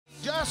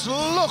Just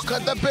look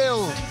at the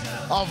build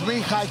of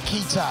Michal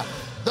Kita.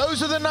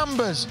 Those are the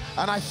numbers,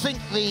 and I think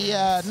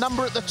the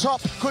number at the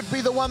top could be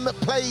the one that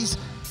plays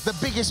the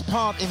biggest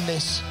part in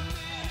this.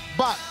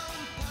 But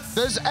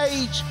does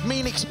age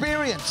mean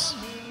experience?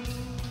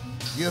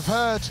 You've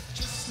heard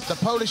the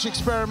Polish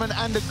experiment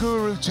and the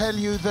guru tell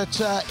you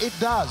that it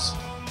does.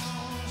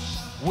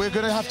 We're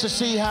going to have to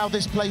see how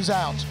this plays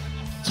out.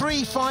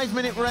 3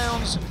 5-minute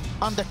rounds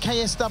under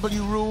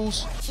KSW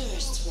rules.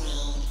 First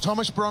round.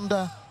 Thomas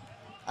Bronder,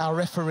 our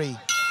referee.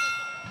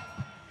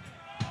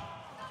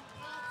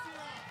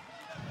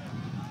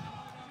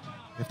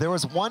 If there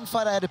was one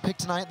fight I had to pick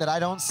tonight that I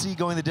don't see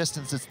going the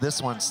distance, it's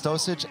this one.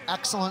 Stosic,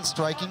 excellent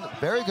striking,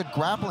 very good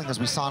grappling as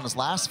we saw in his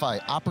last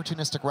fight,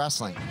 opportunistic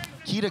wrestling.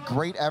 Kita,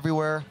 great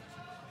everywhere,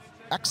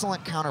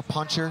 excellent counter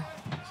puncher.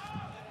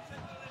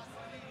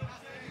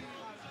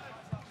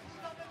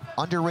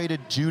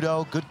 Underrated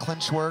judo, good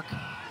clinch work,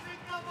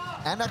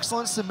 and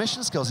excellent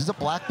submission skills. He's a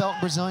black belt in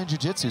Brazilian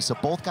Jiu-Jitsu, so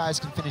both guys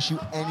can finish you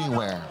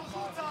anywhere.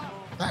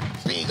 That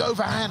big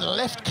overhand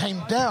left came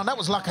down. That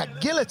was like a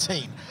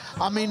guillotine.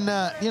 I mean,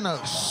 you know,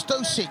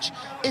 Stosic,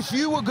 if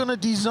you were going to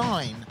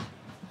design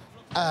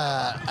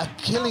a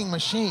killing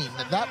machine,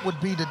 that would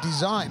be the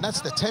design.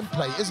 That's the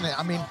template, isn't it?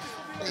 I mean,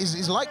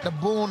 he's like the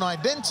Bourne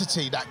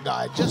Identity, that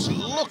guy. Just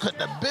look at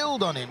the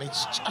build on him.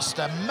 It's just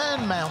a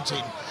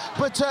man-mountain.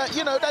 But,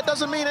 you know, that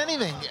doesn't mean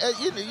anything.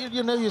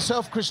 You know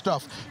yourself,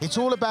 Christoph. It's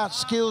all about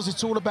skills.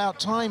 It's all about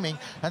timing.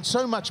 And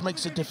so much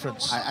makes a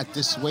difference. At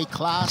this weight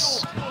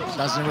class,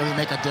 doesn't really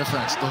make a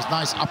difference. Those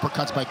nice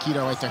uppercuts by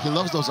Kita right there. He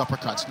loves those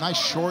uppercuts. Nice,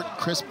 short,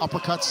 crisp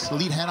uppercuts.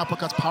 Lead hand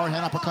uppercuts, power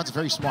hand uppercuts.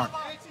 Very smart.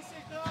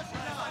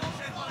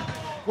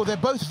 Well, they're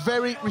both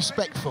very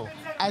respectful,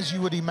 as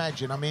you would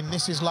imagine. I mean,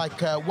 this is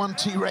like one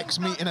T-Rex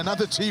meeting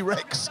another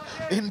T-Rex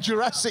in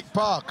Jurassic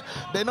Park.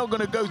 They're not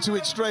going to go to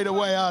it straight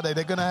away, are they?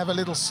 They're going to have a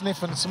little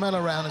sniff and smell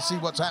around and see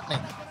what's happening.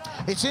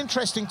 It's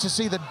interesting to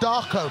see that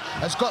Darko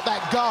has got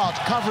that guard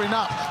covering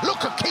up.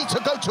 Look at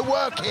Kita go to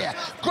work here.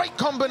 Great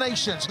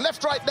combinations.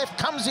 Left, right, left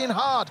comes in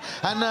hard.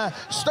 And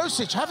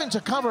Stosic having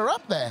to cover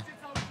up there.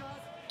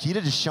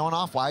 Kita just showing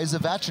off why he's a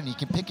veteran. He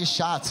can pick his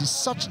shots. He's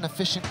such an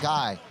efficient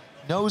guy.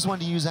 Knows when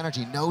to use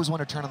energy, knows when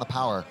to turn on the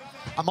power.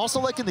 I'm also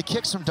liking the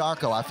kicks from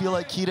Darko. I feel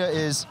like Kita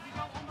is,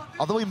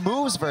 although he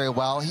moves very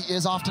well, he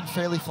is often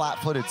fairly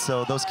flat-footed,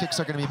 so those kicks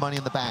are going to be money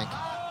in the bank.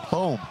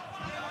 Boom.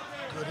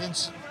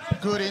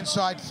 Good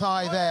inside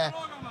thigh there.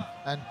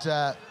 And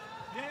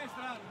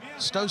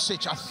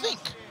Stosic, I think,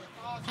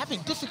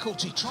 having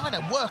difficulty trying to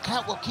work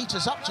out what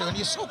Kita's up to. And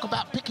you talk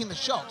about picking the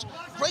shots.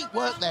 Great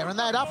work there. And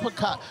that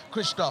uppercut,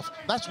 Christoph,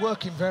 that's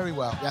working very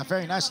well. Yeah,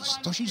 very nice.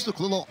 Stosic looks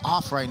a little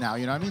off right now,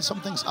 you know what I mean?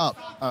 Something's up.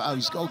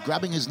 He's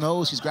grabbing his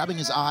nose, he's grabbing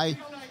his eye.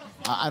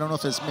 I don't know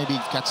if it's maybe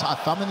gets a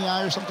thumb in the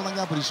eye or something like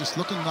that, but he's just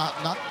looking not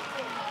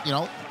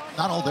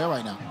all there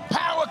right now.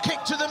 Power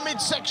kick to the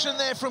midsection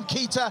there from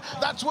Kita.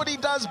 That's what he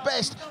does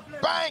best.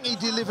 Bang, he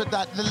delivered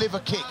that liver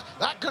kick.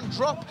 That can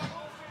drop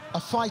a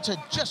fighter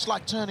just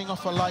like turning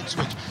off a light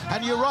switch.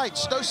 And you're right,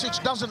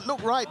 Stosic doesn't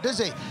look right, does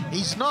he?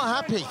 He's not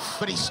happy,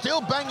 but he's still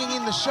banging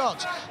in the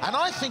shots. And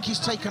I think he's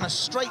taken a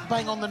straight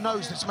bang on the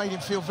nose that's made him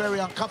feel very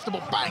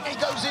uncomfortable. Bang, he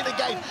goes in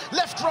again.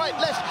 Left, right,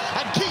 left.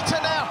 And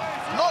Kita now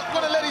not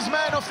going to let his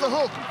man off the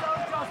hook.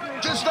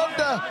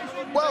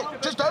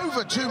 Just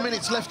over 2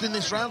 minutes left in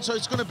this round, so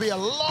it's going to be a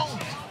long,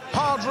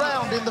 hard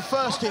round in the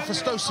first here for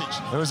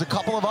Stosic. There was a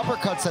couple of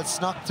uppercuts that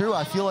snuck through.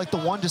 I feel like the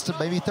one just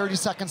maybe 30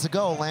 seconds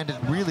ago landed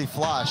really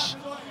flush.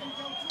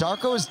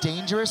 Darko is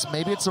dangerous.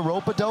 Maybe it's a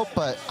rope-a-dope,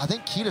 but I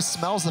think Kita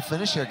smells the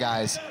finish here,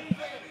 guys.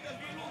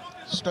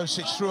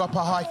 Stosic threw up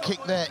a high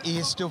kick there. He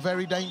is still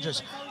very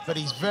dangerous, but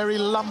he's very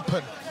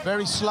lumpen,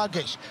 very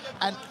sluggish.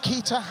 And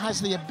Kita has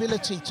the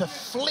ability to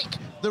flick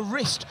the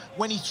wrist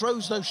when he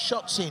throws those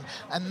shots in.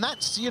 And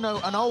that's, you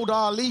know, an old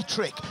Ali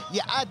trick.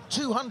 You add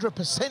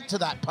 200% to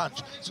that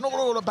punch. It's not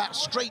all about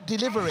straight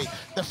delivery.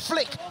 The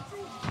flick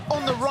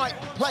on the right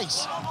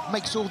place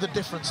makes all the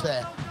difference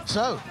there.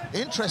 So,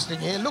 interesting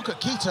here. Look at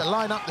Kita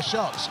line up the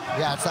shots.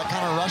 Yeah, it's that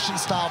kind of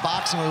Russian-style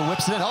boxing where he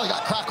whips it in. Oh, he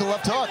got cracked with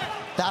left hook.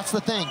 That's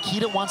the thing.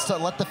 Kita wants to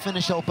let the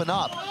finish open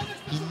up.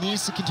 He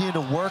needs to continue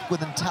to work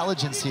with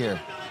intelligence here.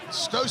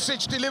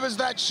 Stosic delivers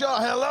that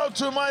shot. Hello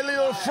to my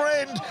little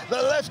friend.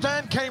 The left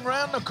hand came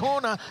round the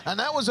corner, and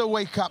that was a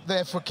wake-up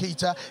there for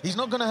Kita. He's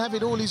not going to have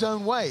it all his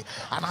own way.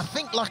 And I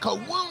think like a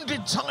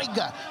wounded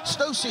tiger,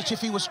 Stosic,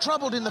 if he was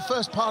troubled in the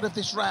first part of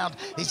this round,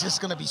 is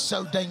just going to be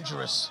so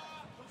dangerous.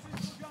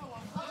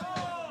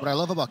 What I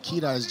love about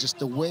Kita is just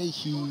the way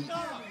he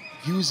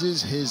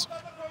uses his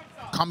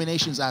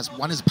combinations as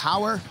one is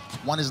power,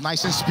 one is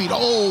nice and speed.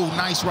 Oh,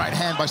 nice right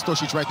hand by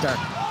Stosic right there.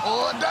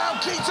 Oh, down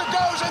Kita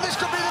goes, and this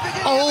could be the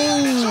beginning of the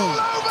end. It's all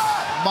over.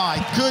 My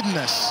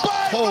goodness.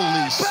 Bye Holy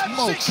bye,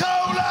 smokes. Pepsi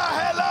Cola,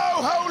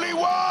 hello, holy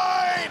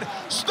wine.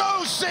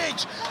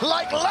 Stosic,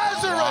 like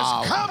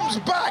Lazarus, comes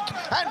back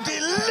and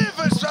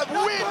delivers a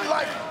win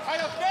like...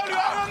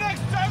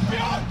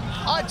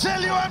 I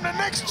tell you, I'm the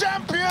next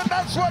champion.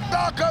 That's what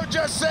Darko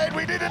just said.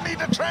 We didn't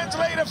need a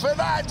translator for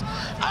that.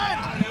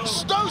 And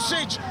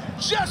Stosic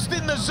just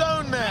in the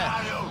zone there.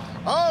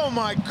 Oh. Oh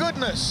my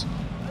goodness.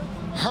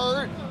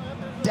 Hurt,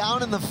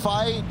 down in the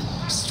fight,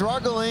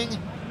 struggling,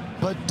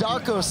 but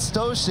Darko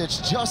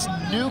Stosic just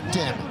nuked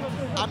him.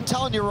 I'm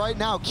telling you right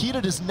now, Kita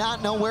does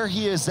not know where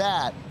he is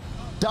at.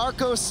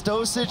 Darko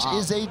Stosic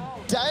is a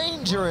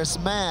dangerous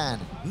man.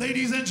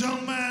 Ladies and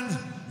gentlemen,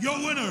 your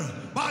winner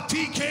by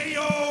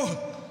TKO